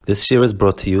This year is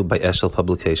brought to you by Eshel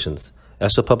Publications.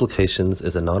 Eshel Publications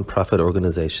is a non-profit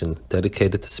organization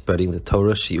dedicated to spreading the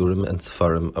Torah, Shiurim, and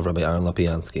Sefarim of Rabbi Aaron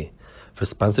Lopiansky. For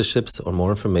sponsorships or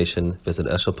more information, visit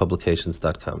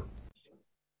eshelpublications.com.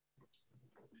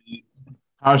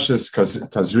 Parshas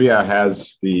Tazria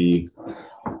has the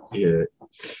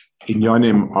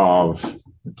inyonim of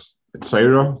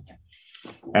Tzaira,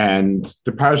 and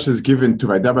the parsha is given to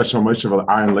Vaidaba Shal Moshe Vel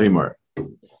Ayin Lemor.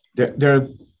 There are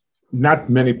not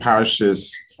many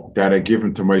parshas that are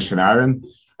given to Moshe and Aaron,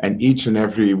 and each and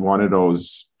every one of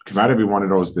those, come out of every one of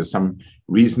those, there's some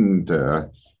reason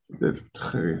the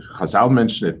Chazal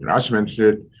mentioned it, Rashi mentioned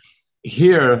it.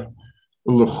 Here,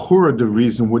 l'chura, the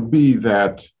reason would be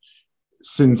that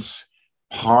since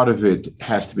part of it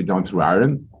has to be done through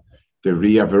Aaron, the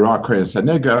Riyah, Vera, Kohen,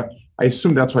 Sanega, I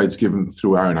assume that's why it's given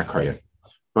through Aaron HaKohen.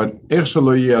 But the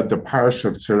parsha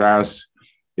of Tziras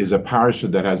is a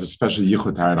parsha that has a special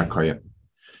yichud Aaron HaKohen,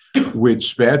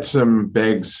 which begs the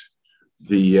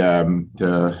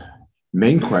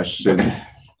main question,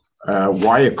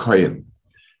 why a Kohen?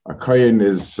 A Kohen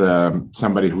is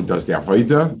somebody who does the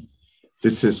Avodah.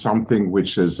 This is something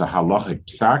which is a halachic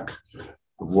psak,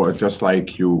 just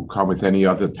like you come with any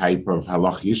other type of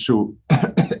halach issue.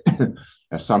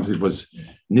 If something was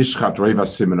nishchat reva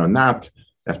siman or not,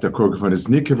 if the korban is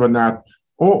nikiv or not,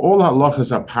 all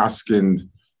halachas are paskined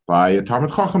by a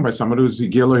Talmid Chacham, by somebody who's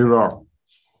Yigelo Hira.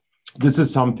 This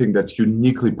is something that's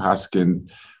uniquely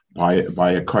paskined by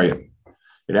a Kohen.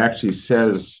 It actually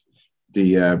says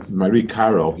the Marie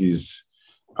Caro, he's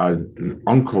an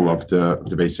uncle of the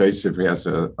Beis Yosef. He has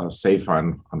a sefer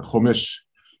on Chumash,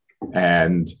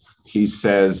 and he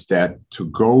says that to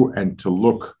go and to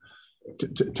look,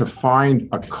 to find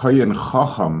a Kohen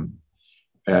Chacham,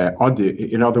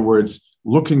 in other words,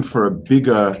 looking for a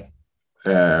bigger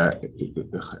Chacham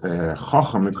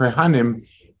and Kohanim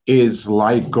is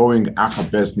like going Acha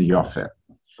Bezni Yafeh.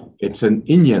 It's an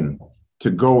inyan to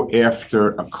go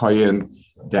after a Kohen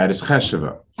that is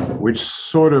Chesheva, which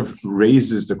sort of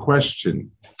raises the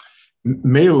question.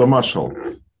 Meil Lamashal,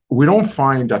 we don't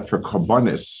find that for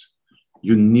Karbanis,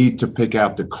 you need to pick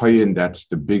out the Kohen that's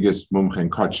the biggest Mumche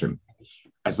and Kachim.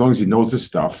 As long as he knows his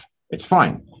stuff, it's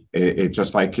fine. It's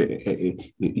just like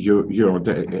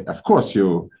of course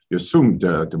you assume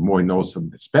the more he knows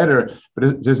him, it's better.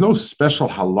 But there's no special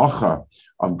halacha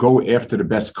of go after the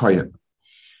best kohen.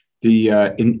 The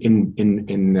in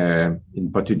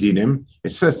Batidinim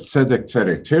it says tzedek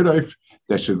tereif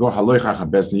that should go haloichacha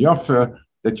bezni yafa,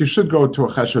 that you should go to a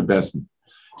chesher bezni.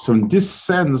 So in this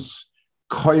sense,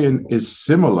 kohen is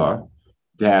similar.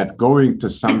 That going to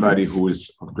somebody who is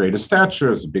of greater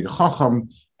stature, is a big chacham,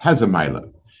 has a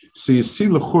milah. So you see,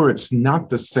 l'chur, it's not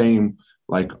the same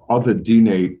like other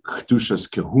dine kedushas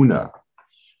kehuna,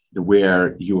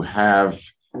 where you have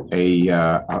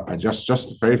just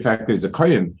the very fact that he's a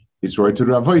kohen is right to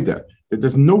the avodah.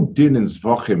 There's no din in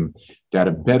zvachim that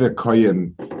a better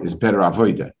kohen is better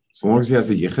avodah. So long as he has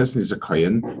a yichus and he's a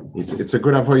kohen, it's a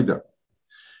good avodah.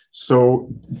 So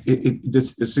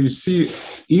so you see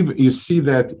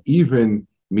that even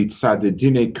mitzad the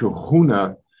dine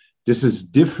kehuna, this is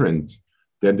different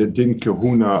than the din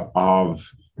kahuna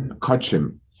of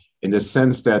kachim, in the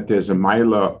sense that there's a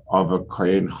maila of a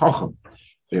kohen chacham,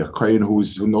 a kohen who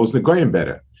knows the goyim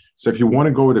better. So if you want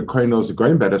to go with a kohen who knows the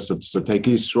goyim better, so take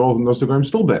Yisrael who knows the goyim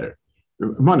still better.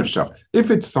 If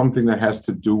it's something that has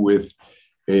to do with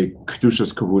a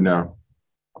kedushas kahuna,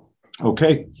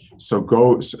 okay, so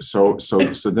go. So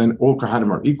then all kahanim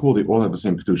are equal; they all have the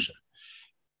same kedusha.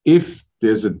 If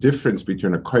there's a difference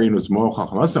between a kohen who's more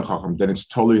chacham and chacham, then it's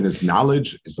totally in his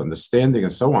knowledge, his understanding,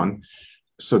 and so on.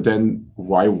 So then,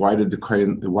 why did Torah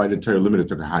limit it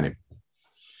to kohanim?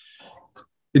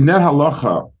 In that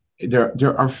halacha, there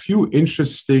are a few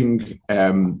interesting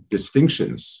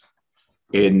distinctions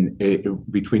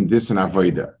between this and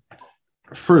avodah.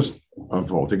 First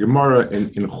of all, the Gemara in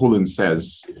Chulin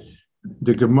says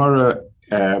the Gemara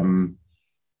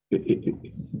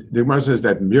says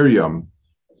that Miriam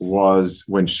was,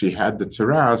 when she had the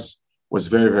tziras, was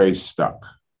very, very stuck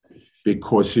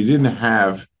because she didn't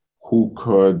have who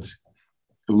could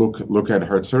look at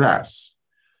her tziras.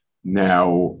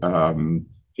 Now,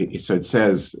 so it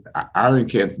says, Aaron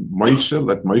can't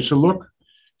let Moshe look.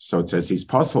 So it says he's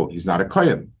puzzled. He's not a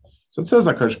kohen. So it says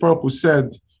HaKadosh Baruch Hu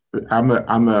said, I'm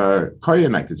a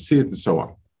kohen, I can see it, and so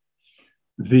on.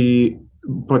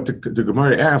 But the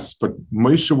Gemara asks, but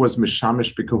Moshe was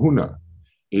mishamish b'kahuna.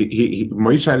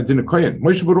 Moshe had a din of kohen.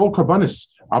 Moshe put all karbanis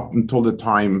up until the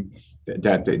time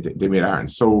that they made Aaron.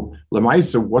 So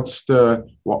Lemaisa, why? So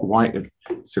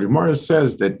the Gemara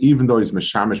says that even though he's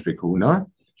mishamish b'kahuna,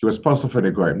 he was puzzled for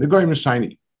the goyim. The goyim is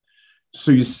shiny.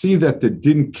 So you see that the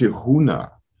din kehuna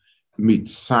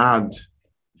mitzad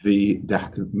the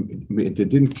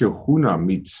din kehuna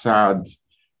mitzad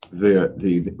the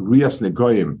Riyas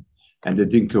Negoyim and the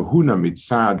din kehuna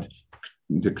mitzad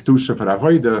the Kedusha for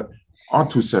Avodah are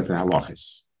two separate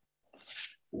halachas.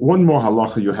 One more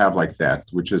halacha you have like that,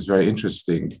 which is very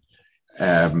interesting.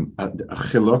 A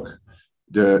chiluk.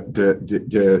 The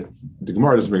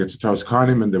Gemara doesn't make it to Tos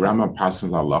Kanim, and the Rambam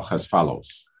passes halacha as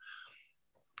follows: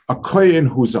 a kohen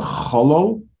who's a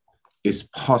cholol is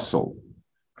puzzle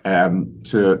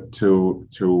to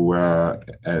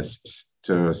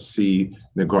see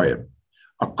negoyim.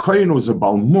 A kohen who's a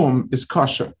balmum is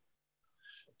kosher.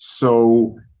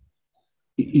 So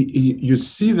you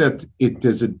see that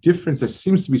there's a difference. There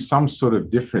seems to be some sort of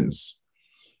difference.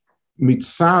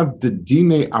 Mitzad the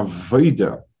dine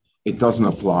avoda, it doesn't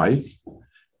apply.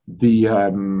 The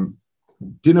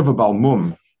din of a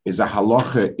balmum is a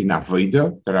halacha in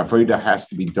avoda. That avoda has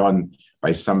to be done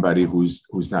by somebody who's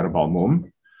not a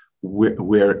balmum,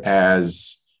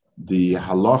 whereas the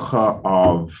halacha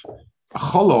of a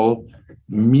cholol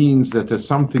means that there's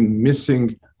something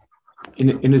missing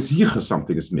in a zicha.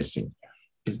 Something is missing.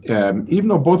 Even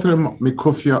though both of them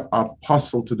mikufya are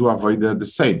possible to do avoda the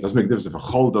same, doesn't make a difference if a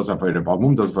chol does avoda,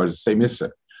 balmum does avoda, the same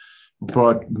issa.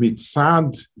 But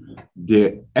mitzad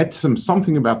the etzem,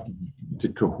 something about the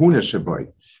kahuna shaboy,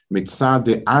 mitzad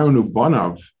the arnu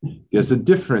bonav, there's a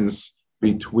difference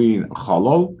between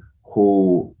cholol,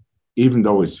 who even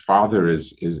though his father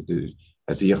is as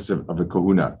a yichsev of a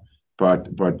kahuna, but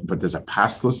there's a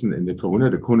pastless in the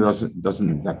kahuna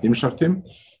doesn't not nimshach him,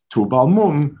 to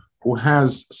balmum who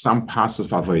has some passes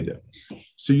avoda.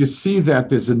 So you see that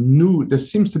there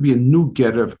seems to be a new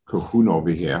get of kahuna over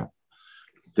here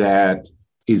that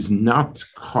is not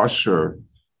kosher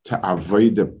to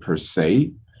avoda per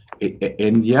se,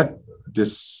 and yet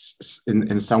this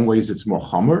in some ways it's more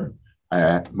chomer.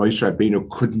 Moshe Rabbeinu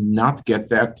could not get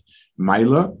that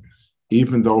maila,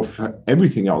 even though for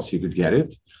everything else he could get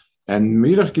it. And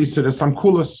Mirach Gisa, there's some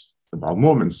kulas, the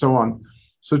balmum and so on.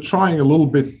 So trying a little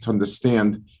bit to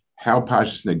understand how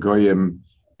Parshas Negoyim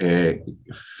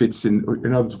fits in.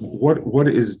 In other words, what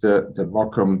is the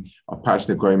vacuum of Parshas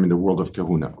Negoyim in the world of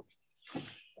Kahuna?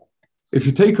 If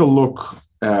you take a look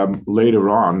later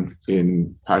on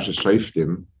in Parshas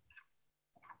Shoftim,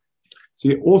 so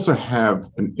you also have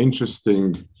an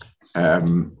interesting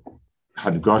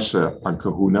hadgasha on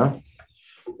Kahuna.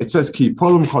 It says Ki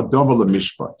polum chadav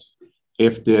mishpat.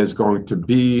 If there's going to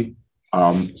be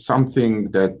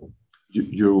something that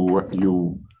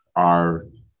you are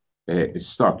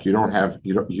stuck,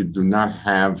 you do not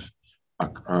have a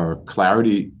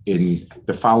clarity in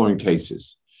the following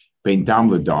cases: bein dam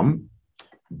ledam,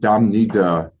 dam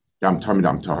nida, dam tami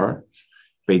dam tahar,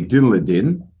 bein din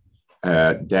ledin.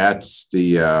 That's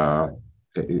the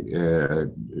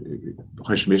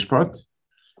chesh mishpat,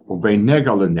 ubein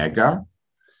nega lenega,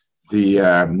 the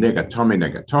nega tami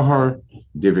nega tahar,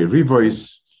 divi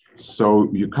rivois. So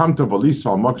you come to Valisa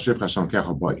al Makshif Hashem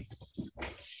Kechaboy.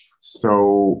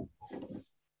 So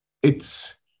you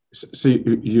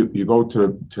go to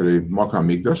the Makam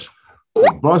Migdash,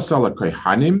 Basal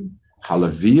Kohanim,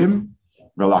 Halavim,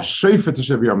 Velashefet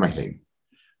Shaviyamahem.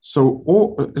 So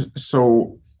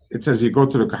it says you go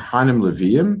to the Kohanim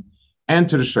Levim and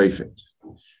to the Shefet.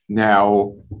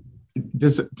 Now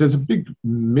there's a big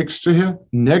mixture here.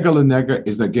 Nega lenega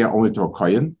is nageh only to a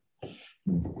Kohen.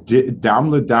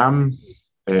 Dam ledam,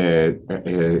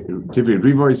 Tivri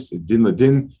Rivois, Din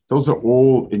ledin, those are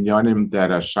all inyanim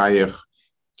that are shaykh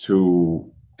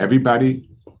to everybody,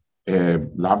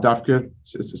 lavdafka.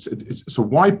 So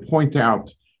why point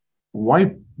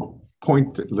Kohanim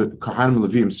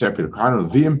Levim separate? Kohanim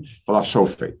Levim,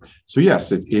 Valashofet. So yes,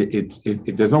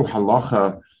 there's no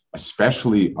halacha,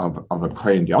 especially of a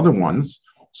Kohen, the other ones.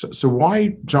 So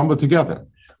why jumble together?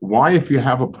 Why, if you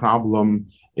have a problem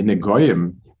in the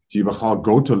Goyim, do you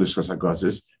go to Lishkas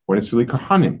HaGazis when it's really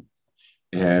Kohanim?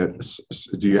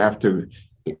 Do you have to,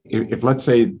 if let's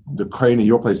say the Kohen in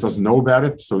your place doesn't know about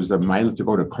it, so is the mile to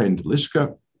go to Kohen to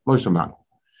Lishka? Lo Shaman.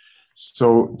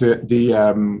 So the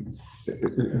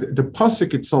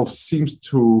pasuk itself seems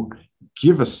to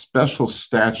give a special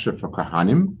stature for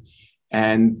Kohanim,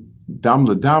 and dam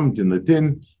ledam, din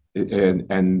ledin,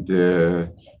 and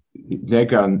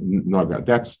nega naga.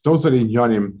 Those are the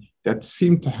inyanim that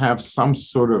seem to have some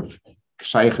sort of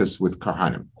shaykhis with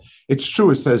Kohanim. It's true,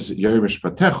 it says Yerim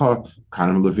Mishpatecha,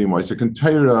 Kohanim Levim Isaac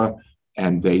Torah,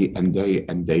 and they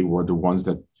were the ones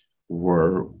that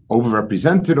were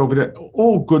overrepresented over there.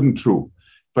 All good and true.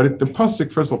 But the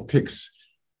pasuk first of all picks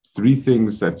three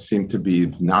things that seem to be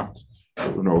not,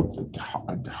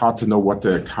 hard to know what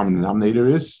the common denominator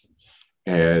is.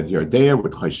 Yodea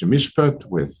with Choshen Mishpat,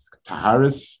 with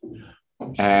Taharis,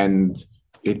 and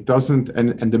it doesn't,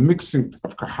 and the mixing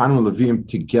of Kahanim and Levim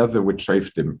together with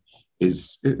Shoftim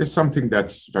is something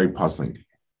that's very puzzling.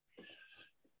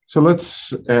 So let's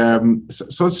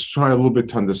try a little bit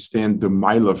to understand the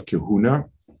mile of Kehuna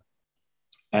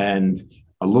and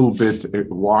a little bit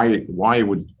why it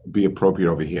would be appropriate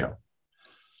over here.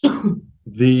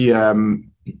 The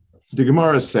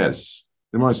Gemara says,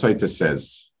 the Gemara Saita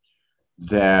says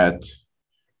that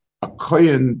a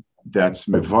Kohen that's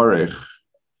mevarich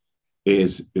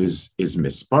is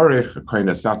misparich, a Kohen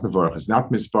that's not mevarich is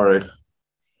not misparich,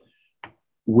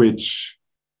 which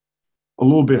a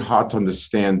little bit hard to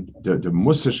understand the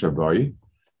Musa Shabai.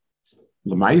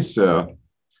 L'maisa,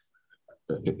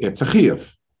 it's a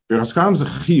chiyuv. B'chaskam is a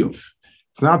chiyuv.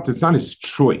 It's not his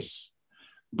choice.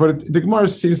 But the Gemara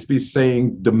seems to be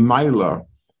saying the Maila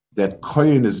that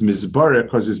Kohen is mizbarek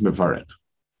because he's mevarek.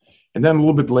 And then a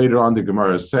little bit later on, the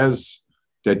Gemara says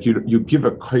that you give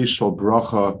a koishal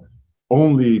bracha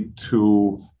only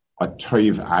to a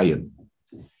toiv ayin.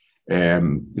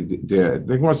 The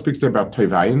Gemara speaks there about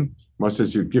toiv ayin. Gemara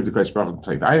says you give the koishal bracha to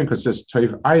toiv ayin because it says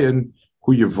toiv ayin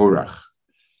hu yevorach.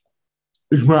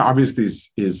 The Gemara obviously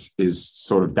is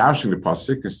sort of dashing the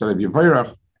pasuk instead of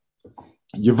yevorach,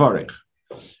 yevorech.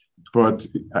 But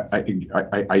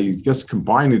I guess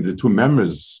combining the two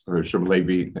members of Shabbat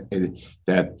Levi,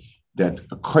 that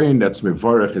a kohen that's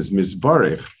mevarech is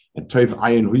mizbarech, and toiv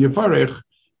ayin hu yevarech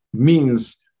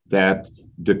means that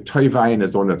the toiv ayin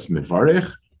is the one that's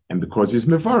mevarech, and because he's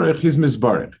mevarech, he's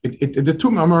mizbarech. The two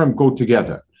mamarim go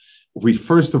together. We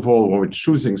first of all, when we're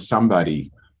choosing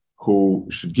somebody who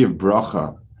should give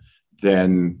bracha,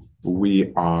 then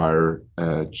we are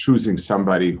choosing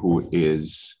somebody who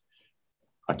is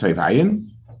a toiv ayin,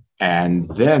 and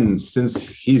then since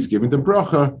he's giving the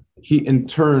bracha, he in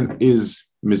turn is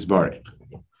mizbarek.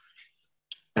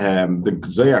 The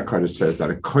Zohar Kodesh says that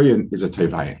a kohen is a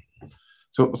toiv ayin.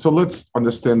 So let's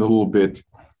understand a little bit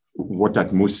what that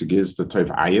musig is, the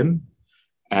toiv ayin,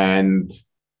 and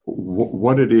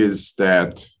what it is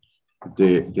that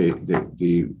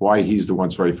the why he's the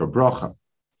one sorry for bracha.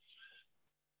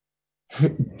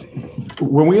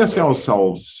 When we ask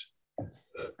ourselves,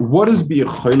 what is be a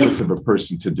chaylis of a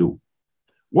person to do?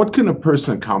 What can a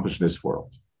person accomplish in this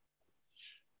world?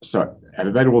 So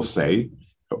everybody will say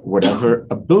whatever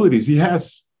abilities he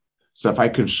has. So if I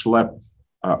can schlep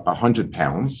 100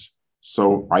 pounds,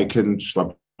 so I can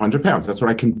schlep 100 pounds. That's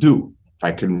what I can do. If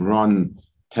I can run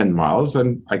 10 miles,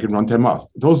 then I can run 10 miles.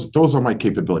 Those are my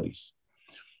capabilities.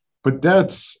 But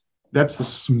that's the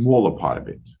smaller part of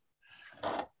it.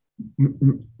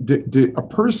 A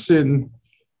person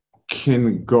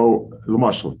can go,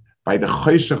 by the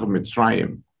Cheshach of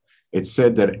Mitzrayim, it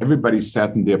said that everybody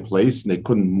sat in their place and they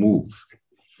couldn't move.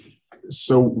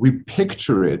 So we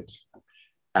picture it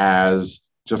as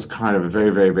just kind of a very,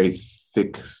 very, very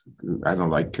thick,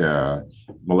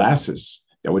 molasses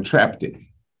that we're trapped in.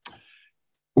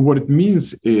 What it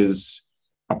means is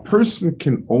a person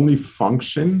can only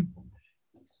function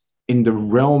in the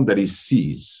realm that he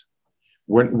sees.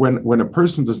 When a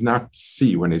person does not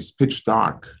see, when it's pitch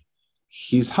dark,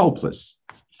 he's helpless.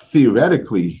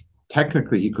 Theoretically,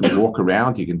 technically, he could walk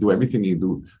around, he can do everything he can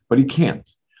do, but he can't.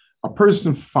 A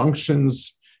person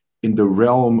functions in the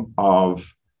realm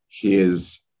of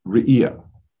his re'iyah.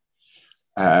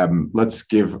 Let's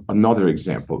give another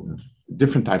example,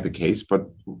 different type of case, but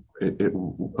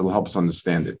it'll help us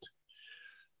understand it.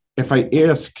 If I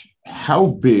ask, how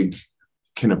big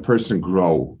can a person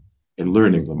grow in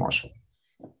learning the marshal?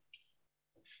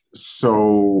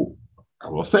 So I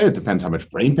will say it depends how much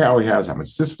brain power he has, how much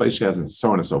cisflesh he has, and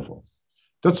so on and so forth.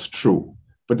 That's true.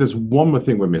 But there's one more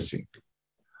thing we're missing.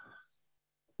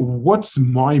 What's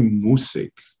my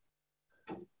musik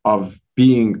of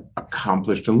being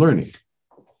accomplished in learning?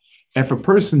 If a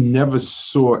person never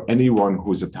saw anyone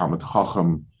who's a Talmid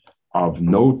Chacham of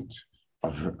note,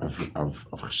 of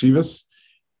cheshivas,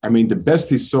 I mean, the best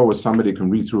he saw was somebody who can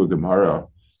read through a Gemara,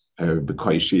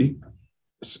 B'koishi.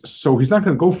 So he's not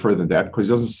going to go further than that because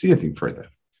he doesn't see anything further.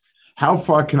 How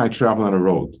far can I travel on a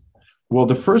road? Well,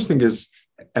 the first thing is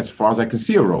as far as I can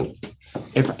see a road.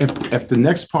 If the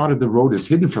next part of the road is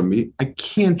hidden from me, I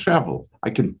can't travel. I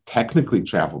can technically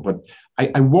travel, but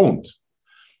I won't.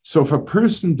 So if a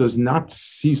person does not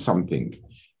see something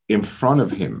in front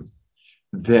of him,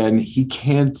 then he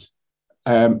can't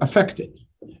affect it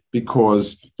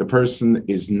because the person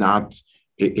is not,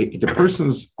 the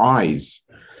person's eyes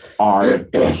are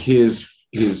his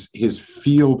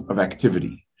field of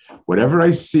activity. Whatever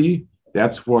I see,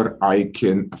 that's what I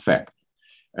can affect.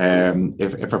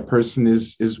 If a person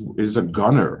is a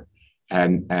gunner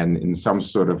and in some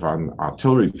sort of an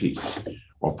artillery piece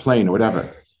or plane or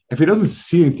whatever, if he doesn't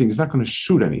see anything, he's not going to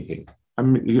shoot anything. I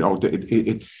mean,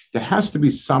 there has to be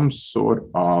some sort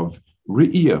of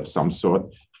re'iyah of some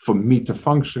sort for me to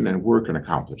function and work and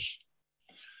accomplish.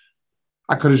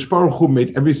 HaKadosh Baruch Hu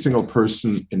made every single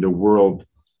person in the world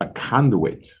a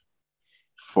conduit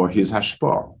for his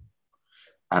hashpah.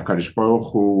 HaKadosh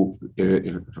Baruch Hu,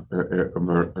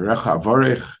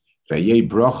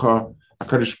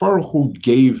 HaKadosh Baruch Hu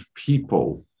gave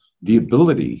people the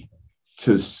ability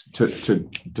to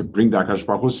bring the HaKadosh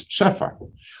Baruch Hu's shefa.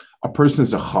 A person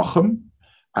is a chacham.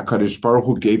 HaKadosh Baruch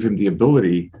Hu gave him the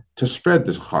ability to spread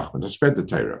the chacham, to spread the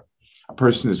Torah. A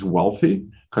person is wealthy.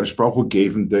 HaKadosh Baruch Hu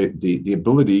gave him the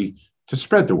ability to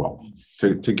spread the wealth,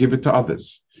 to give it to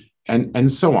others,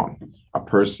 and so on. A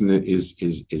person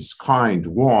is kind,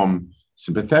 warm,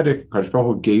 sympathetic. HaKadosh Baruch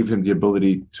Hu gave him the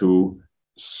ability to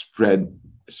spread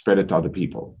it to other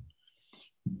people.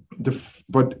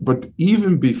 But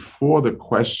even before the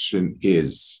question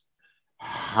is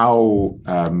how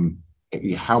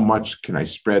much can I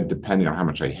spread depending on how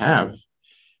much I have,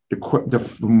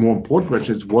 the more important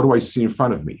question is, what do I see in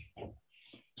front of me?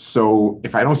 So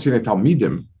if I don't see any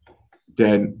Talmidim,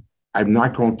 then I'm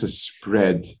not going to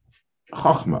spread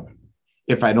Chachma.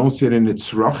 If I don't see it in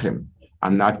Tzrachim,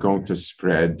 I'm not going to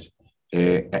spread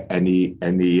any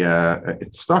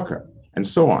tzedakah, and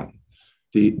so on.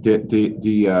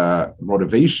 The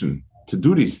motivation to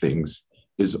do these things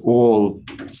is all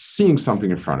seeing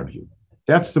something in front of you.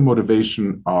 That's the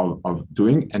motivation of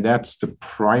doing, and that's the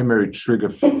primary trigger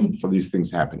for these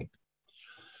things happening.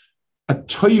 A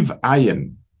toiv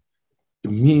ayin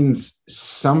means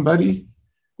somebody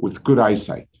with good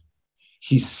eyesight.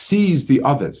 He sees the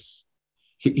others.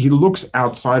 He looks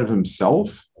outside of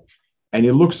himself, and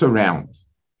he looks around,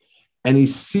 and he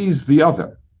sees the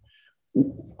other.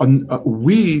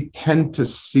 We tend to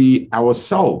see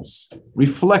ourselves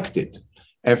reflected.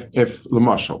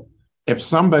 If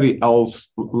somebody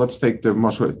else, let's take the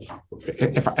mashal.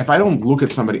 If I don't look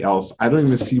at somebody else, I don't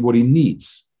even see what he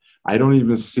needs. I don't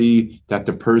even see that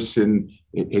the person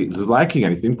is lacking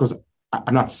anything because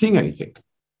I'm not seeing anything.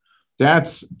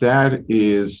 That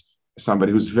is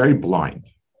somebody who's very blind.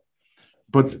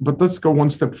 But let's go one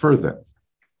step further.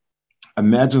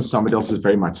 Imagine somebody else is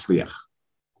very matzliach.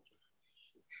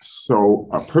 So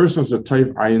a person who's a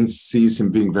toiv ayin sees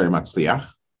him being very matzliach.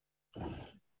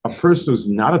 A person who's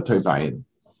not a toiv ayin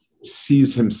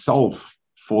sees himself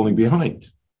falling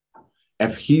behind.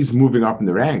 If he's moving up in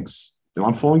the ranks, then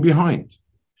I'm falling behind.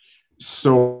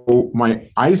 So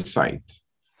my eyesight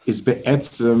is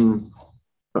be'etzem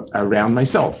around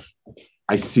myself.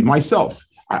 I see myself.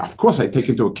 Of course, I take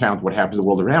into account what happens in the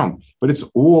world around, but it's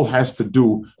all has to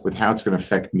do with how it's going to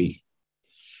affect me.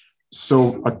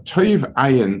 So a toiv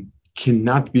ayin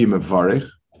cannot be a mevarich.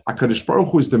 HaKadosh Baruch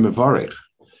Hu is the mevarich,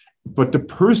 but the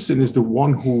person is the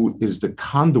one who is the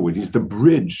conduit. He's the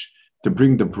bridge to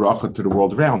bring the bracha to the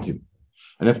world around him.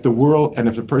 And if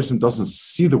the person doesn't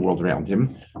see the world around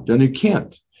him, then he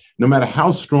can't. No matter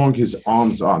how strong his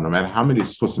arms are, no matter how many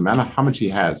schus, no matter how much he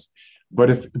has, but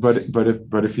if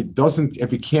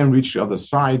he can't reach the other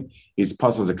side, he's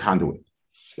puzzled as a conduit.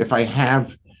 If I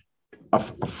have a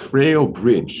frail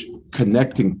bridge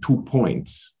connecting 2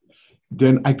 points,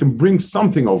 then I can bring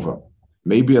something over,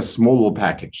 maybe a small little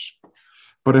package.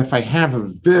 But if I have a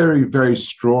very, very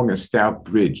strong and stout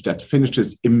bridge that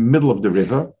finishes in the middle of the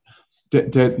river,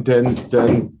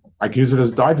 then I can use it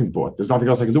as a diving board. There's nothing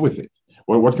else I can do with it.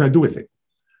 Well, what can I do with it?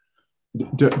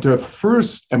 The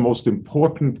first and most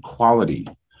important quality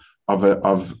of a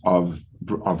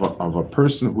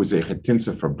person who is a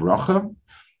chetimtza for bracha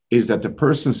is that the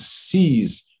person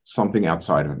sees something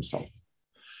outside of himself.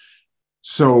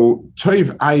 So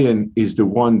toiv ayin is the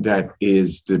one that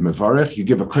is the mevarech. You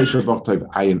give a kosher bach toiv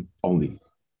ayin only.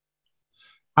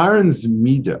 Aaron's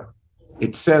midah,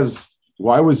 it says,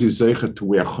 why was he zeicha to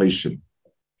wear choshen?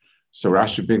 So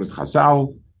Rashi brings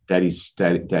Chazal that he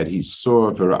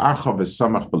saw v'ra'acha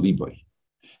v'samach b'liboy.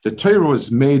 The Torah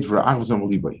was made v'ra'acha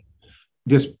v'samach b'liboy.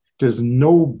 There's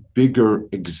no bigger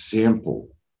example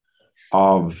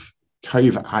of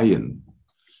toiv ayin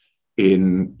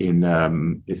in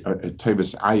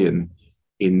toivus ayin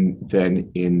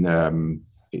than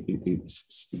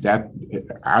that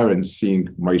Aaron seeing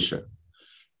Moshe,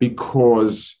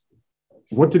 because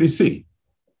what did he see?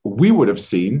 We would have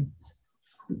seen,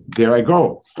 there I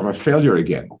go, I'm a failure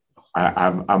again.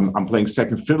 I'm playing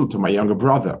second fiddle to my younger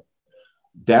brother.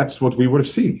 That's what we would have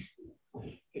seen.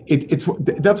 That's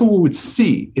what we would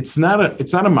see. It's not a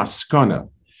maskana.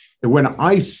 When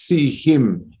I see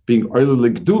him being oile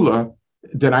legdula,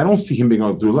 then I don't see him being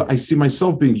Agdula. I see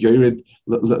myself being Yored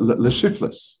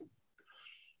L'Shifless.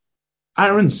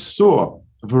 Aaron saw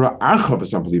that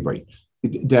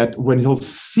when he'll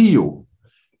see you,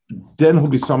 then he'll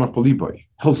be Samach Baliboy.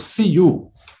 He'll see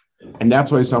you. And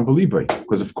that's why it's Baliboy.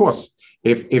 Because of course,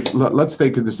 if let's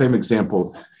take the same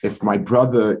example, if my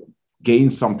brother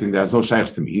gains something that has no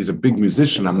shaykhs to me, he's a big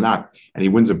musician, I'm not, and he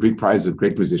wins a big prize, a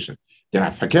great musician, then I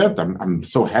forget, I'm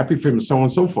so happy for him, and so on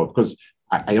and so forth, because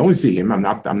I only see him, I'm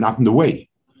not in the way.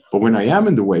 But when I am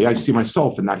in the way, I see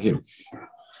myself and not him.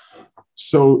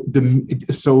 So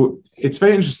it's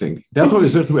very interesting. That's what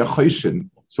is a Choshen.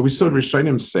 So we saw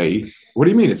Rishonim say, what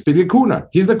do you mean? It's B'di Kuna.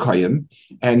 He's the Kohen,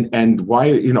 and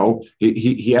why,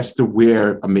 he has to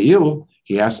wear a me'il,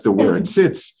 he has to wear a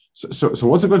tzitz. So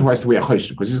what's the good? Why has to wear a Choshen?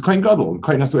 Because he's a Kohen Gadol, and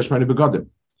Kohen has to wear Shmoni Begadim.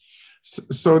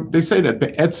 So they say that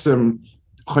Be'etzem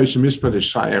Choshen Mishpat is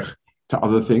shaykh to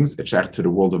other things. It's shaykh to the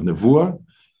world of Nevuah.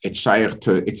 It's shaykh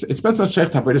to, it's better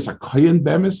shaykh to Avodas HaKohen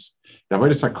Bemis. The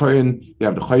Avodas HaKohen, you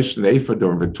have the Choshen Eifah, the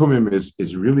Urim V'Tumim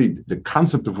is really, the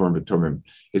concept of Urim V'Tumim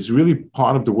is really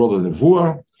part of the world of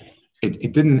Nevuah.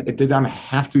 It did not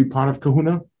have to be part of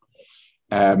Kahuna.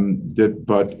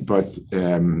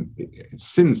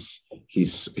 Since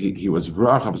he was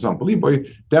V'rach Abzam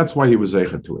Baliboy, that's why he was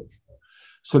Zeicha to it.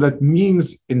 So that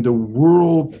means in the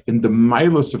world, in the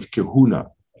milos of Kahuna,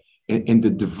 in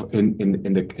the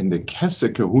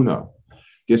Keser Kahuna,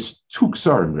 there's two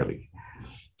ksarim really.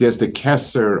 There's the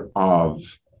Keser of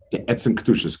the Etzem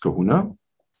Kedushas Kahuna,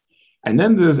 and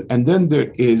then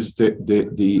there is the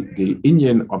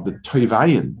Inyan of the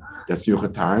Toivayin. That's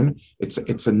Yuchataran.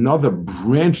 It's another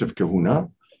branch of Kahuna.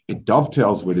 It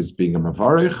dovetails with his being a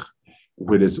Mavarich,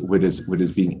 with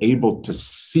his being able to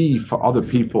see for other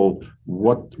people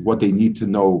what they need to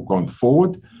know going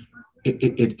forward.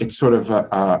 It's sort of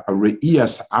a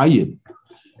Re'iyas Ayin.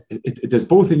 There's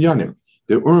both in Yanim.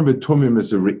 The Urim V'Tumim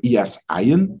is a Re'iyas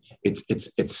Ayin.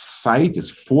 It's sight, it's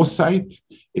foresight,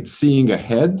 it's seeing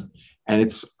ahead, and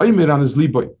it's Oymer on his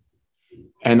Liboy.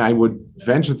 And I would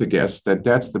venture to guess that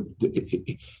that's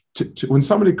when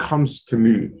somebody comes to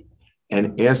me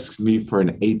and asks me for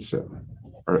an eitzah,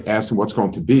 or asks me what's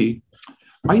going to be,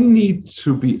 I need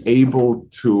to be able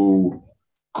to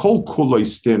kol kuloi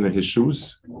stand in his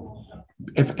shoes.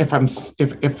 If I'm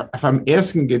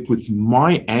asking it with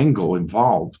my angle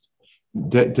involved,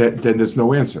 then there's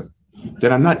no answer.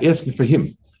 Then I'm not asking for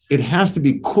him. It has to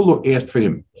be kulo asked for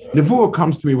him. Nevuah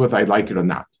comes to me whether I like it or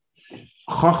not.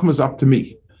 Chachma is up to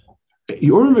me.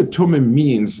 Urim V'Tumim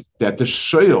means that the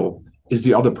shoyl is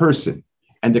the other person,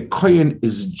 and the kohen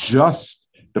is just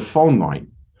the phone line.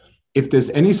 If there's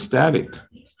any static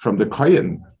from the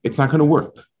kohen, it's not going to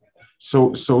work.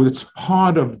 So it's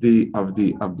part of the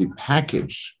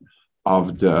package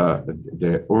of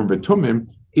the Urim V'Tumim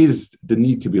is the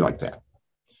need to be like that.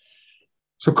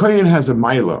 So Kohen has a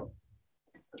mila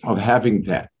of having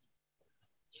that.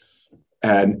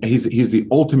 And he's the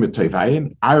ultimate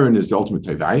Tevayin. Aaron is the ultimate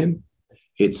Tevayin.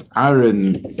 It's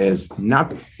Aaron as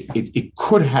not, it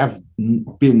could have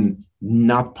been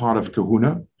not part of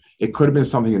Kahuna. It could have been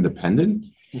something independent.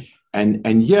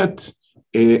 And yet,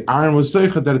 Aaron was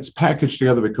Zeicha that it's packaged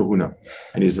together with Kahuna.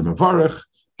 And he's a Mavarech,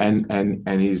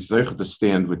 and he's Zeicha to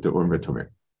stand with the Urim V'Tumim.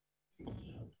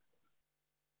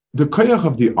 The koyach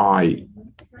of the eye,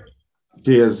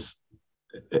 there's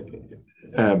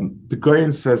the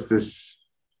Kohen says this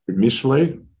in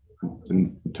Mishlei,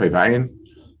 in Tevayin,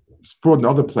 it's brought in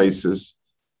other places.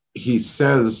 He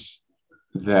says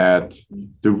that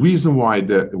the reason why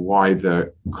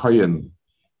the Kohen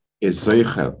is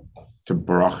Zeicha to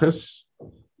brachas,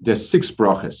 there's 6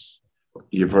 brachas.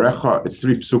 Yivarecha, it's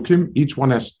 3 psukim, each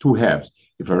one has 2 halves.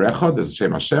 Yivarecha, there's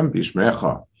Shem Hashem,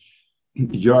 Bishmerecha.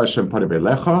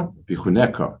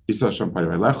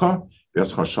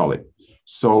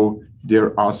 So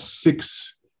there are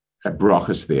 6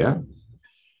 brachas there.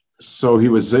 So he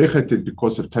was zeichet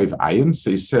because of Taiv Ayin. So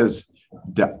he says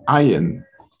the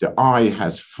eye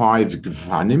has 5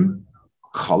 gvanim,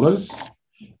 colors,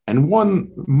 and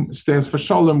 1 stands for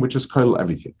shalom, which is kol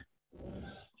everything.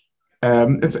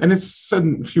 It's said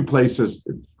in a few places,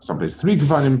 someplace 3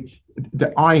 gvanim.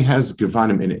 The eye has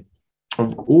gvanim in it.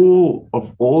 Of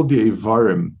all the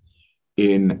Ivarim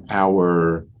in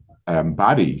our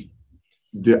body,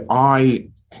 the eye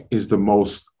is the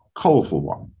most colorful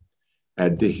one.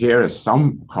 The hair has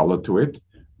some color to it,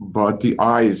 but the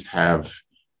eyes have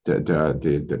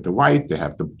the white, they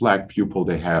have the black pupil,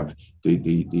 they have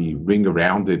the ring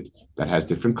around it that has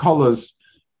different colors,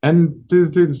 and the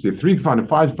 3 Gvanim,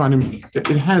 5 Gvanim,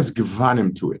 it has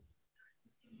Gvanim to it.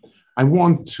 I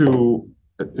want to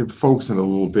focus on a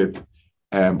little bit.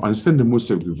 Understand the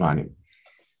Musa of Gvanim.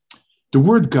 The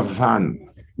word gavan,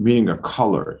 meaning a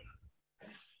color,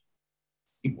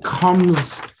 it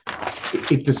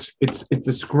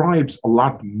describes a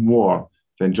lot more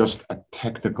than just a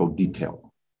technical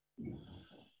detail.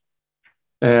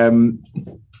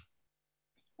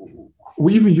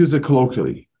 We even use it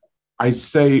colloquially. I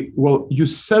say, well, you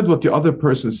said what the other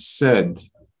person said,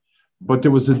 but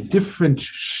there was a different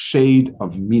shade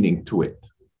of meaning to it.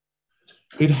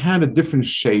 It had a different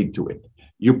shade to it.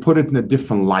 You put it in a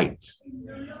different light.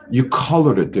 You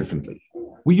colored it differently.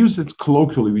 We use it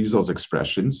colloquially, we use those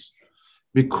expressions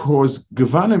because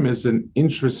Gevanim is an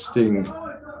interesting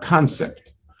concept.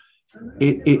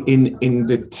 In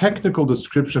the technical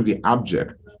description of the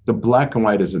object, the black and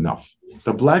white is enough.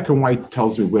 The black and white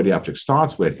tells me where the object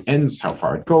starts, where it ends, how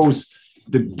far it goes.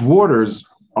 The borders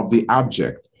of the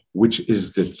object, which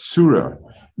is the tsura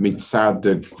mitzad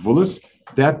the gvulis,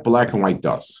 that black and white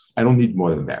does. I don't need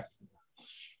more than that.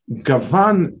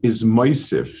 Gavan is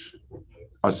moisif,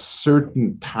 a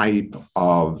certain type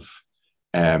of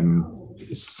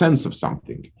sense of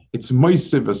something. It's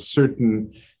moisif, a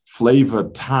certain flavor,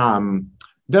 tam.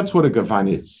 That's what a gavan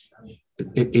is.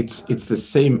 It's the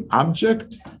same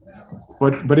object,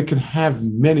 but it can have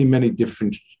many, many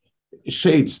different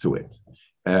shades to it,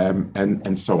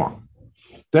 and so on.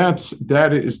 That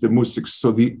is the musik.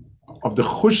 So of the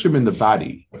chushim in the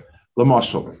body,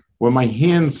 lamashal, when my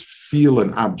hands feel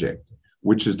an object,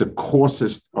 which is the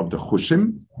coarsest of the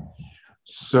chushim,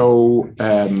 so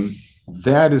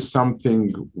that is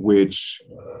something which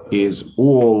is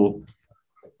all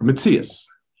metzias.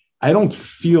 I don't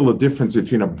feel a difference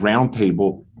between a brown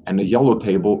table and a yellow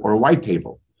table or a white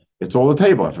table. It's all a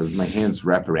table. If my hands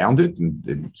wrap around it and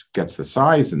it gets the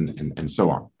size and so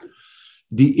on.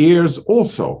 The ears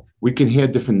also, we can hear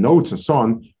different notes and so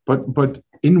on, but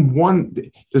in one,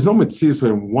 there's no metzias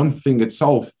where in one thing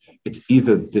itself, it's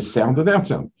either this sound or that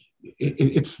sound.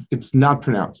 It's not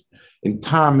pronounced. In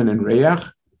tam and in reach,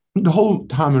 the whole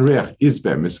tam and reach is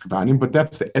miskabanim, but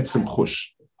that's the etzem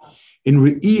chush. In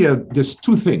re'iyah, there's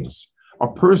two things. A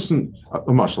person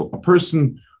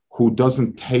who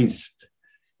doesn't taste,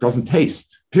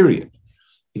 period.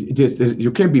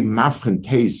 You can't be mafchen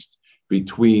taste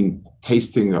between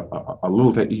tasting a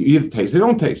little, you either taste, they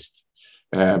don't taste.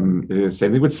 Same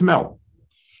thing with smell.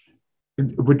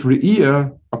 With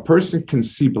re'iyah, a person can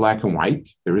see black and white.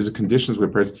 There is a conditions where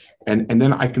a person, and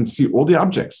then I can see all the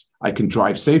objects. I can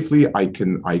drive safely. I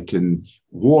can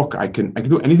walk. I can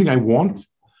do anything I want,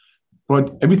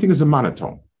 but everything is a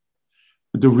monotone.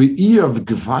 The re'iyah of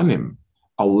Gevanim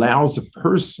allows a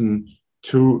person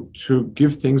to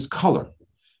give things color.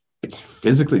 It's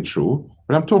physically true,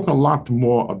 but I'm talking a lot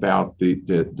more about the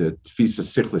tfisa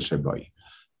sichla shabai,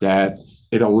 that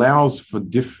it allows for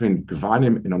different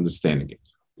Gevanim in understanding it.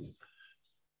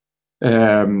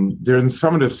 There in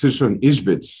some of the Sishon and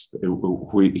Ishbitz,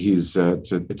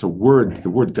 it's a word. The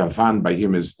word Gavan by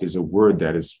him is a word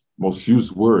that is most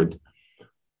used word,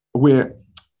 where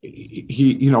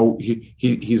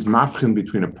he's mafchen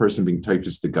between a person being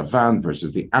typhus the Gavan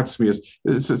versus the Atzmius.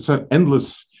 It's an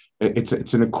endless. It's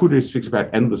an akudah that speaks about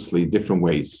endlessly different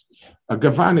ways. A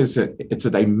Gavan is a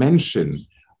dimension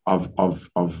of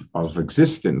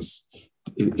existence,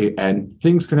 and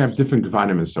things can have different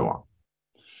Gavanim and so on.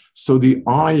 So the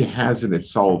eye has in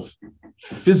itself,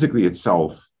 physically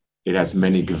itself, it has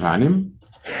many Gavanim,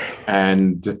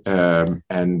 and it's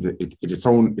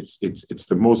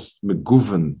the most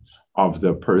meguvan of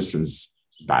the person's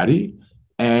body,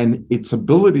 and its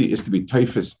ability is to be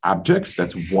typhus objects.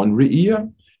 That's one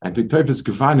re'iyah, and to be typhus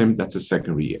Gavanim. That's a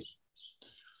second re'iyah.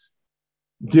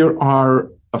 There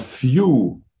are a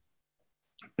few.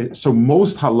 So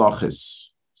most halachas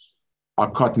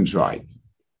are cut and dried.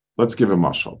 Let's give a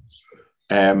mashal.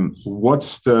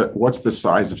 What's the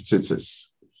size of tzitzis?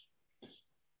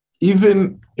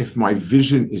 Even if my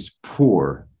vision is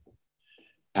poor,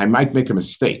 I might make a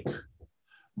mistake,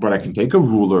 but I can take a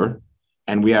ruler,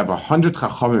 and we have 100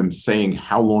 chachamim saying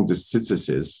how long this tzitzis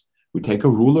is. We take a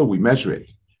ruler, we measure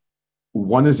it.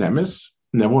 One is emes,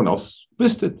 and everyone else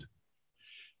missed it.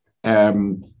 Was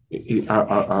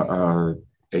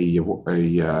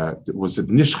it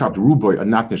nishchat ruboy or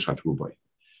not nishchat ruboy?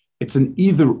 It's an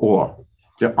either or.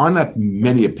 There are not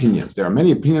many opinions. There are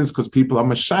many opinions because people are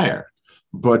mashayar,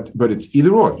 but it's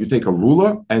either or. You take a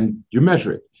ruler and you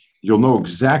measure it. You'll know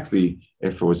exactly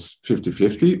if it was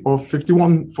 50-50 or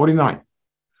 51-49.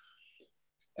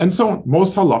 And so on.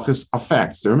 Most halachas are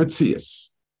facts. They're metzias.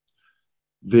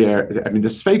 The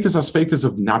sfeikas are sfeikas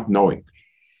of not knowing.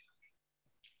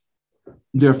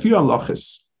 There are a few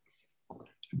halachas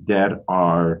that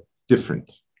are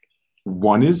different.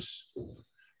 One is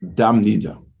dam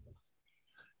nida.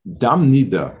 Dam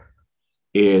nida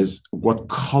is what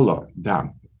color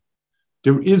dam.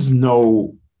 There is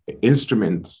no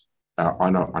instrument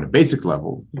on a basic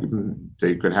level.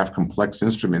 They could have complex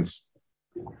instruments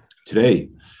today,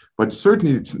 but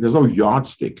certainly there's no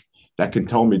yardstick that can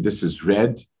tell me this is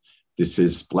red, this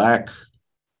is black,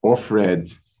 off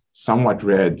red, somewhat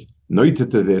red, noita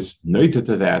to this, noita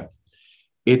to that.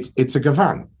 It's a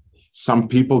gavan.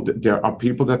 There are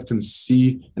people that can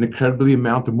see an incredibly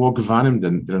amount of more gavanim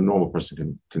than a normal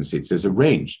person can see. There's a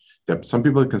range. There are some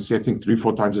people that can see, I think,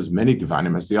 3-4 times as many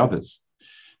gavanim as the others.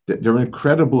 There are an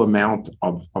incredible amount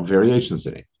of variations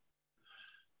in it.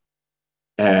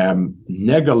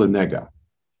 Nega lenega.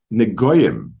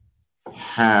 Negoyim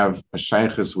have a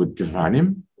shaykhis with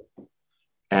gavanim,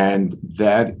 and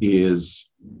that is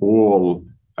all.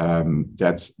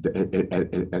 That's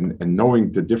and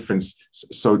knowing the difference.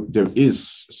 So there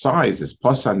is size is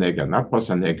pasa nega, not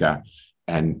pasa nega,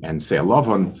 and say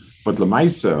alavon, but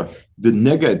lemaisa, the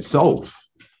nega itself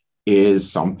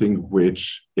is something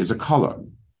which is a color,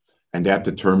 and that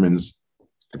determines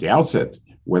at the outset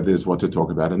whether it's what to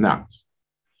talk about or not.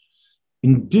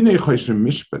 In Dinei Choshen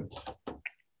Mishpat,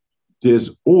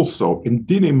 there's also in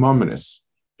Dinei Mamanis,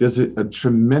 there's a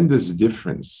tremendous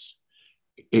difference.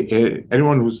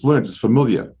 Anyone who's learned is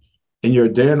familiar. In your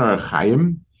day and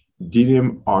Chaim,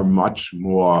 dinim are much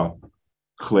more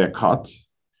clear cut.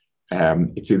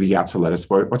 It's either Yatzalet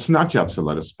Boy or it's not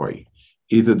Yatzalet Boy.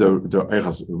 Either the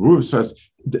Ruv says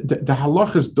the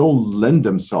halachas don't lend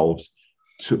themselves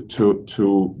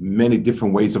to many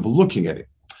different ways of looking at it.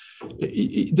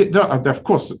 There are, of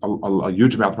course, a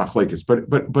huge amount of machlekes,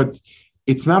 but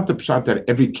it's not the pshat that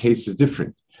every case is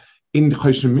different. In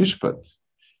Choshen Mishpat,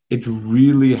 it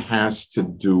really has to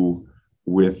do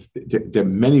with, there are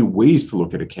many ways to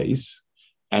look at a case,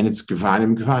 and it's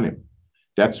gevanim.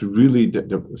 That's really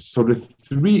the sort of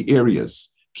three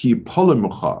areas. Ki yipolim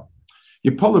mucha.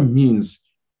 Yipolim means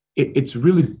it's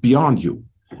really beyond you.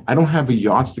 I don't have a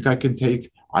yardstick I can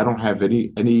take. I don't have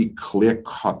any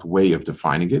clear-cut way of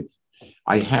defining it.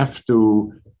 I have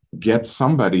to get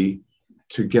somebody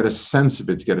to get a sense of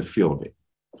it, to get a feel of it.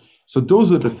 So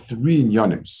those are the three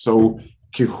inyanim. So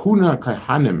Kehuna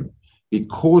Kahanim,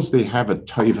 because they have a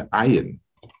Toiv Ayin,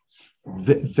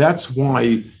 that's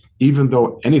why, even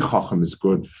though any Chacham is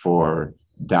good for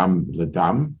Dam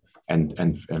Ledam and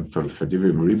for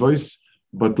Divim Ribois,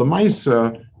 but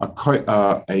Lamaisa, the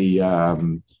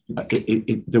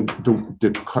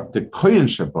Kohen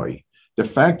Shabai, the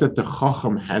fact that the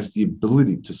Chacham has the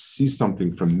ability to see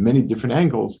something from many different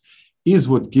angles is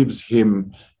what gives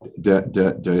him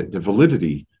the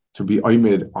validity to be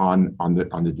oimed on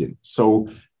the din. So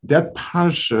that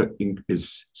parsha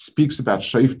speaks about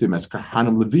Shoftim as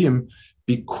Kahanim Levim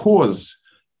because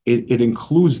it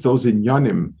includes those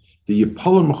inyanim. The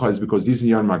Yipolim Mecha is because these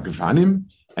inyanim are Gvanim,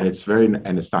 and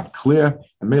it's not clear,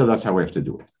 and maybe that's how we have to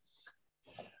do it.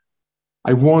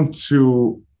 I want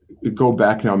to go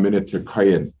back now a minute to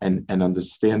Kohen and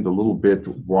understand a little bit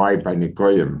why by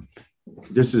Negoyim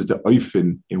this is the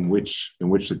oifen in which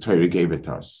the Torah gave it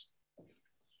to us.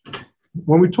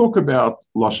 When we talk about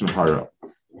Lashon Hara,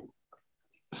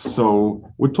 so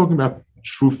we're talking about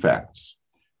true facts,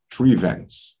 true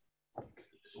events.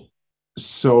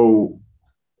 So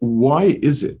why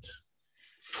is it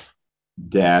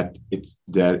that it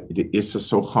is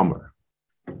so chamer?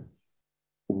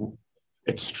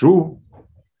 It's true.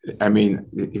 I mean,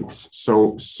 it's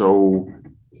so.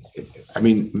 I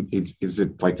mean, is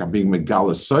it like I'm being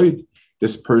megala side?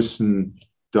 This person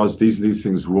does these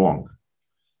things wrong,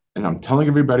 and I'm telling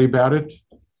everybody about it.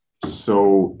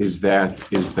 So is that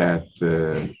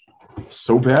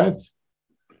so bad?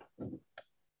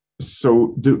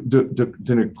 So the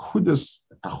nekudas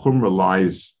achumra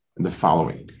lies in the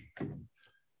following.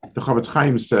 The Chavetz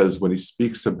Chaim says when he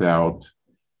speaks about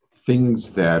things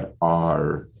that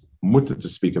are mutter to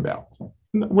speak about,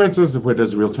 where there's a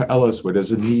real ta'elis, where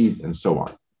there's a need, and so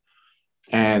on.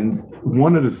 And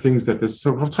one of the things that this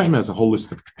Chavetz Chaim has a whole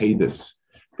list of kedis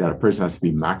that a person has to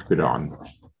be makbid on,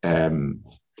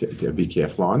 to be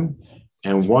careful on.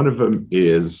 And one of them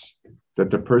is that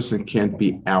the person can't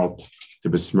be out to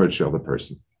besmirch the other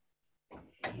person.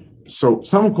 So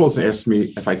someone calls and asks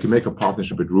me if I can make a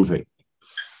partnership with Ruven.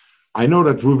 I know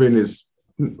that Ruven is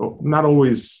not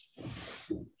always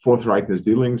forthright in his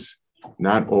dealings,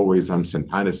 not always honest and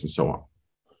so on.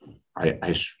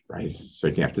 I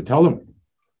certainly have to tell him.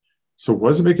 So what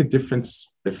does it make a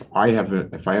difference if I have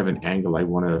an angle I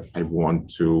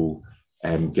want to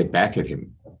get back at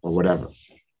him or whatever?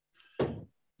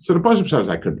 So the Pasuk says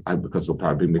because it'll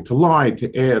probably bring me to lie,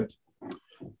 to add.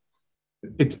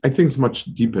 I think it's much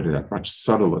deeper than that, much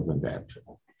subtler than that.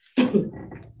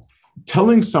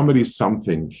 telling somebody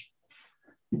something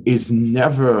is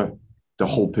never the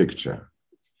whole picture.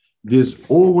 There's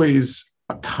always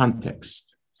a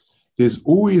context. There's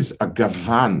always a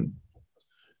gavan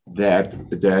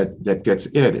that gets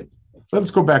added.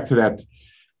 Let's go back to that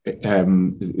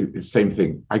same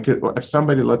thing. If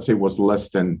somebody, let's say, was less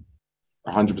than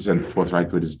 100%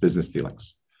 forthright with his business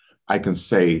dealings, I can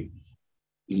say,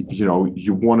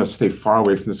 you want to stay far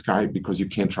away from this guy because you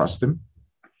can't trust him.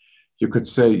 You could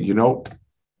say,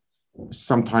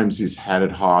 sometimes he's had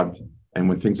it hard, and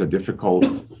when things are difficult,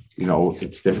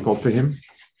 it's difficult for him.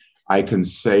 I can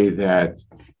say that,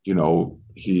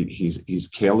 he's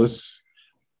careless.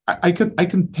 I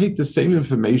can take the same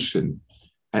information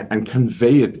and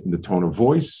convey it in the tone of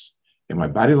voice, in my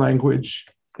body language,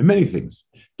 in many things.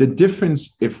 The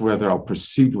difference, if whether I'll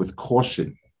proceed with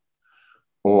caution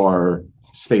or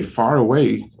stay far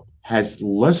away, has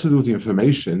less to do with the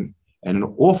information and an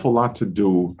awful lot to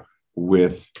do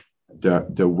with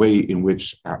the way in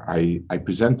which I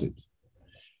present it,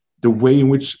 the way in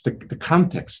which the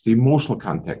context, the emotional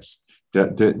context,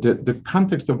 the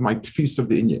context of my tfis of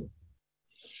the inyan.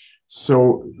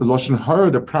 So Lashon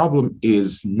Hara, the problem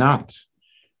is not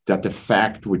that the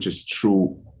fact which is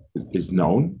true is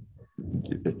known,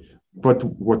 but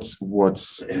what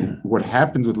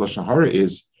happened with Lashon Hara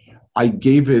is I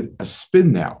gave it a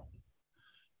spin now.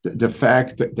 The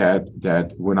fact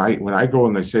that when I go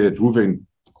and I say that Reuven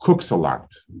cooks a lot,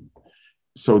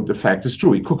 so the fact is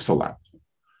true, he cooks a lot.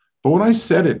 But when I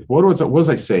said it, what was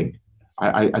I saying?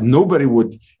 I nobody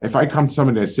would, if I come to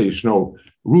somebody and I say,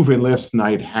 Reuven last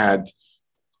night had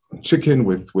chicken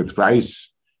with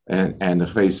rice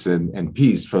and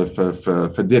peas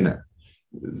for dinner.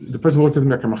 The person looked at me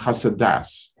like I'm a chassid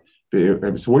das.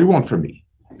 So what do you want from me?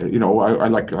 I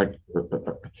like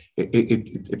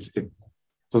it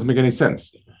doesn't make any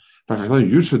sense. But if I tell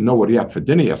you should know what he had for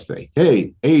dinner yesterday.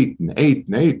 Hey, ate.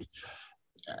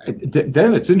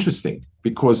 Then it's interesting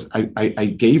because I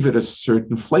gave it a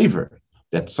certain flavor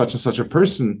that such and such a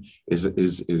person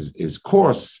is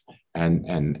coarse and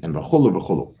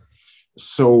v'chulu.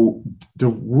 So the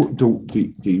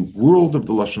world of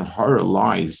the Lashon Hara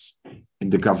lies in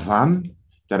the gavan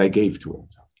that I gave to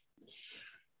it.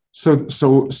 So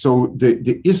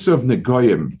the issa of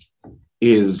negoyim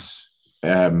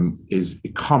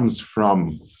it comes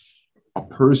from a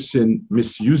person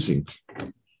misusing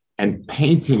and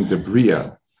painting the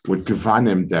bria with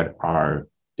gavanim that are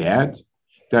bad,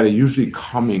 that are usually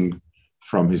coming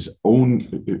from his own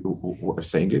way of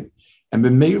saying it. And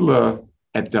B'meila,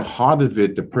 at the heart of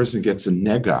it, the person gets a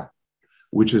nega,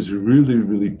 which is really,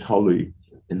 really totally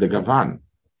in the gavan.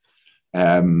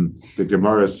 The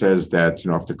Gemara says that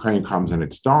if the Kohen comes and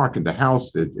it's dark in the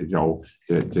house, you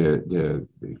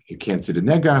can't see the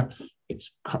nega.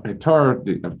 It's tar.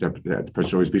 The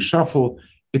person always be shuffle.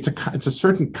 It's a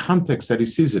certain context that he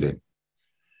sees it in.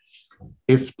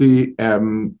 If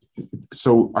when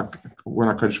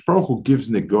HaKadosh Baruch Hu gives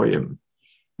negoyim,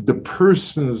 the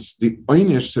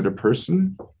oynish to the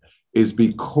person is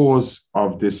because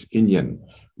of this inyan,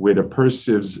 where the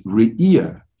person's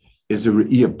re'iyah is a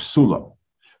re'iyah psula.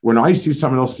 When I see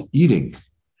someone else eating,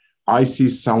 I see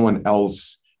someone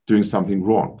else doing something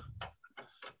wrong.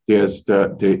 There's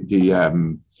the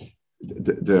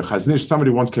Chaznish. Somebody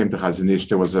once came to Chaznish.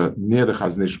 There was near the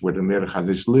Chaznish, where the near the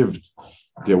Chaznish lived,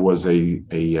 there was a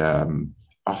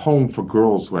home for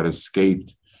girls who had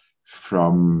escaped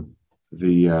from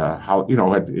the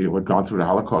had gone through the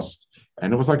Holocaust,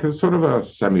 and it was like a sort of a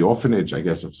semi-orphanage, I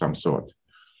guess, of some sort.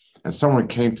 And someone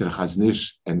came to the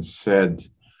Chaznish and said,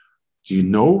 "Do you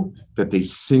know that they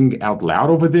sing out loud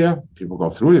over there? People go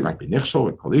through it might be Nichshel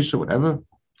or Kalisha, whatever."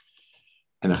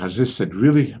 And the Chaznish said,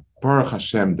 "Really, Baruch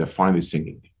Hashem, they're finally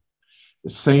singing."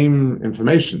 The same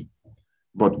information,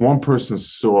 but one person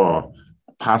saw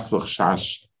possible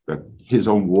chash that his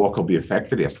own walk will be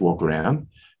affected. He has to walk around.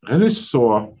 And he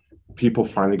saw people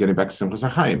finally getting back to Simchas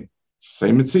HaChaim.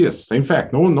 Same mitzias, same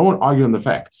fact. No one argued on the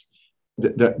facts.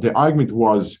 The argument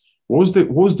was, what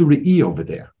was the re'i over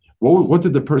there? What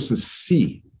did the person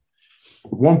see?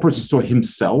 One person saw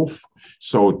himself,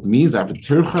 so it means I have a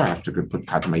tircha, I have to put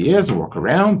kat my ears and walk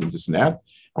around and this and that.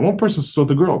 And one person saw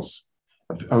the girls.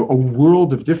 A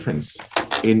world of difference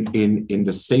in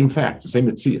the same fact, the same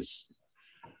mitzias.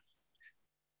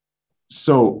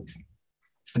 So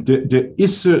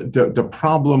the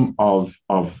problem of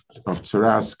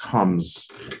tzaras comes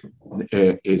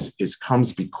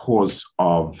because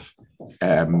of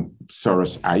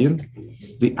tzaras ayin,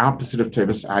 the opposite of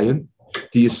teves ayin.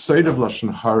 The yesod of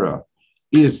lashon hara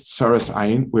is tzaras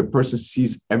ayin, where a person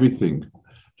sees everything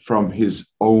from his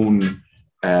own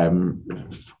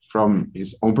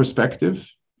perspective,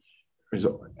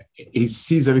 he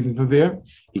sees everything from there.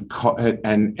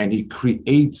 And he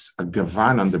creates a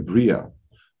gavan on the bria,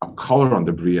 a color on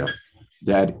the bria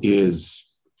that is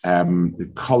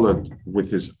colored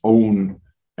with his own,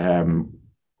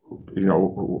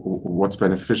 what's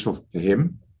beneficial to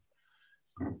him.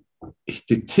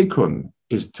 The tikkun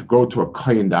is to go to a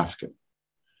kohen dafkin,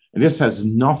 and this has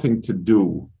nothing to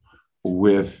do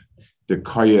with the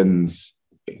kohen's.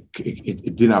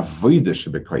 It didn't avoid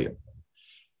the kohen.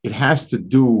 It has to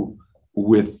do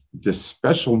with the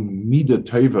special midah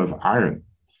tova of iron,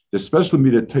 the special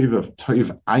midah tova of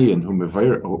toiv ayin, whom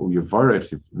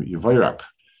yivarach.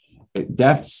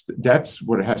 That's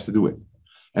what it has to do with.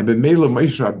 And b'meila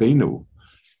Moshe Rabbeinu,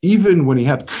 even when he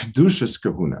had kedushas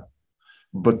kahuna,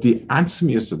 but the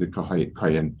atzmius of the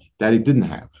kohen that he didn't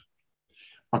have.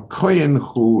 A kohen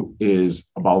who is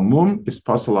a balmum is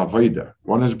pasal avoda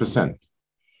 100%,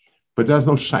 but there's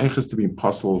no shaykhs to be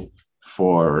pasal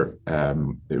for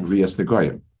Riyas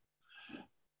Negoyim.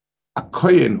 A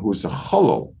kohen who's a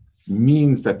cholol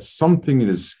means that something in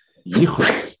his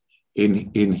yichus,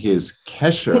 in his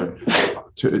kesher,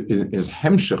 in his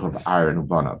hemshech of iron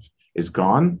ubanav is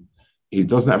gone. He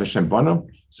doesn't have a shem banav,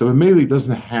 so immediately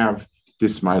doesn't have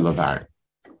this mile of iron.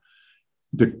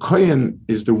 The kohen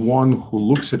is the one who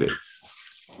looks at it,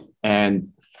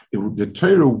 and the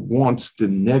Torah wants the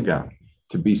nega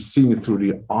to be seen through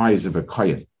the eyes of a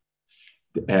kohen.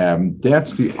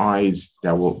 That's the eyes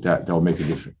that will make a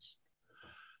difference.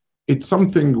 It's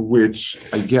something which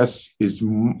I guess is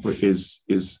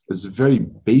very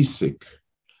basic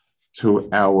to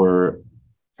our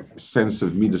sense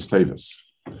of midas tovas.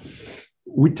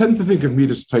 We tend to think of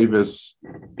midas tovas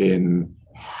in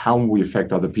how we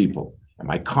affect other people. Am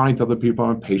I kind to other people?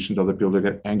 Am I patient to other people? I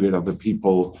get angry at other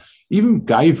people. Even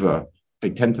gaiva, I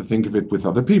tend to think of it with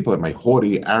other people. Am I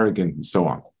haughty, arrogant, and so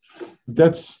on?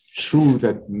 That's true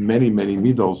that many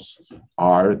midos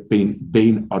are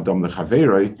bein adam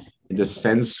lechaveroi, in the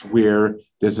sense where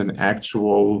there's an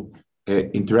actual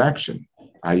interaction.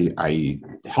 I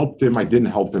helped him, I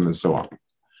didn't help him, and so on.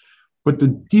 But the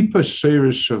deeper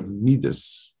sheirish of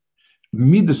midas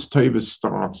toiv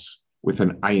starts with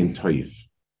an ayin toiv.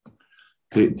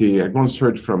 I once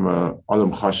heard from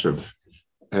Adam Chashav.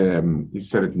 He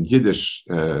said it in Yiddish,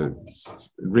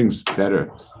 rings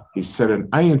better. He said an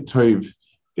ayin toiv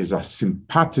is a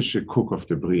sympathische cook of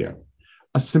the bria,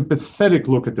 a sympathetic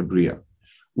look at the bria.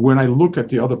 When I look at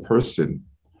the other person,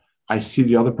 I see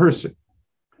the other person.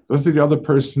 Let's say the other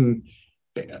person,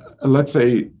 let's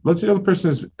say the other person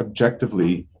is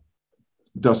objectively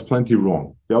does plenty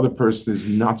wrong. The other person is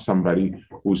not somebody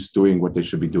who's doing what they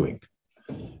should be doing.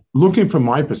 Looking from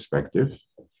my perspective,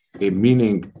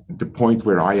 meaning the point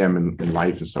where I am in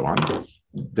life and so on,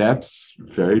 that's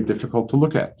very difficult to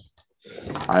look at.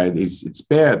 It's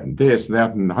bad, and this and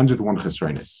that, and 101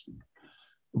 chesronis.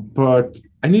 But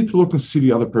I need to look and see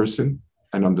the other person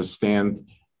and understand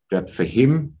that for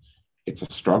him, it's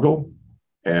a struggle.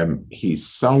 He's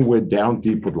somewhere down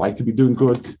deep, would like to be doing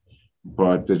good,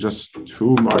 but there's just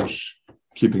too much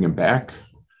keeping him back,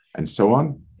 and so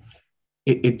on.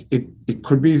 It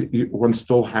could be one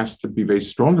still has to be very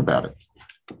strong about it,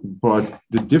 but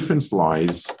the difference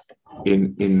lies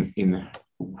in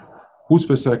whose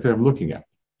perspective I'm looking at.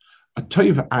 A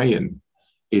toiv ayin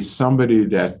is somebody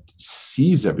that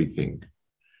sees everything.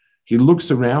 He looks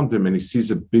around him and he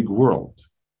sees a big world.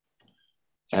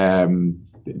 Akadosh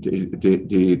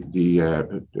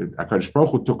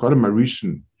Baruch Hu took Adam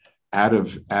Arishan out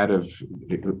of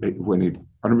when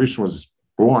Adam Arishan was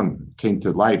born, came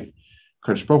to life.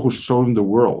 Akadosh Baruch Hu showed him the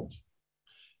world,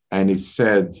 and he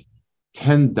said,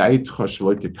 "Ten daitcha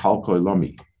shelo tekalko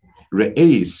elami."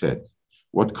 Re'ei said,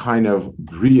 "What kind of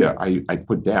bria I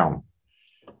put down?"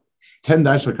 10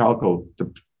 daitcha kalko. The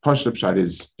pashut pshat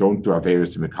is don't do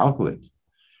averis and calculate.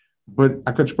 But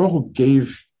Akadosh Baruch Hu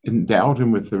endowed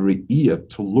him with the re'iyah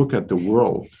to look at the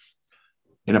world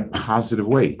in a positive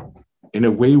way, in a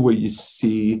way where you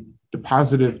see the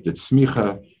positive, the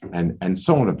tzmicha, and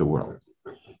so on of the world.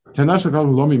 Tanash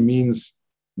Lomi means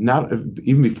not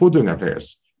even before doing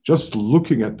affairs, just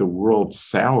looking at the world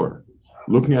sour,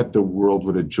 looking at the world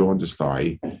with a jaundiced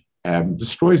eye,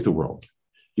 destroys the world.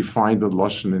 You find the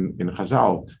lashon in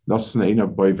Chazal, the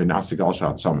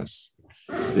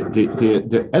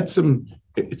etzem.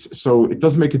 So it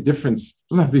doesn't make a difference. It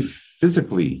doesn't have to be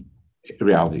physically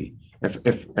reality.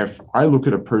 If I look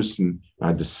at a person and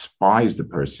I despise the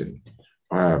person,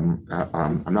 I'm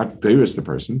not deirus the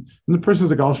person, and the person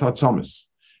is a gal shatzamis.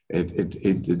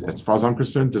 As far as I'm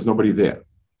concerned, there's nobody there,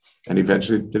 and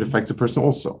eventually it affects the person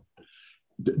also.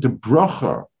 The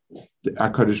bracha, the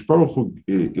Akadosh Baruch Hu,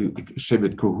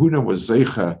 Shevet Kohuna was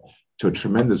zeicha to a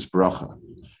tremendous bracha.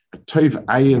 A toiv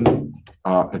ayin,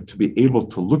 to be able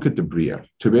to look at the bria,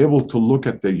 to be able to look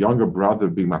at the younger brother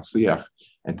being matzliach,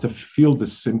 and to feel the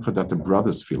simcha that the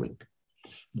brother's feeling.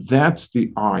 That's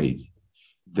the eye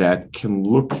that can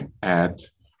look at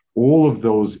all of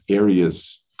those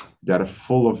areas that are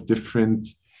full of different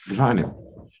gvanim,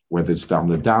 whether it's dam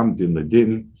ledam, din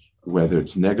ledin, whether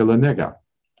it's nega lenega.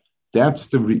 That's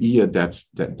the re'iyah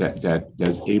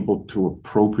that's able to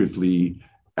appropriately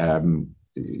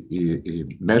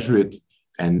measure it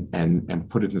and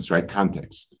put it in its right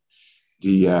context.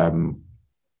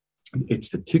 It's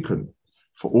the tikkun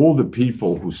for all the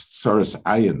people whose tsaras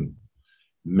ayin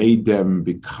made them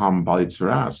become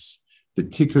balitzaras. The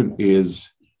tikkun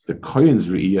is the Kohen's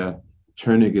re'iyah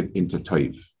turning it into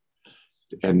toiv.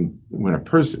 And when a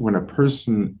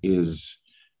person is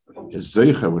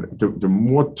zeicha, the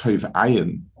more toiv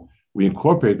ayin we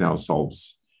incorporate in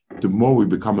ourselves, the more we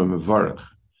become a mevarach.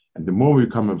 And the more we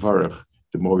become a mevarach,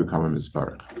 the more we become a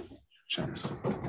mizbarach. Shabbos.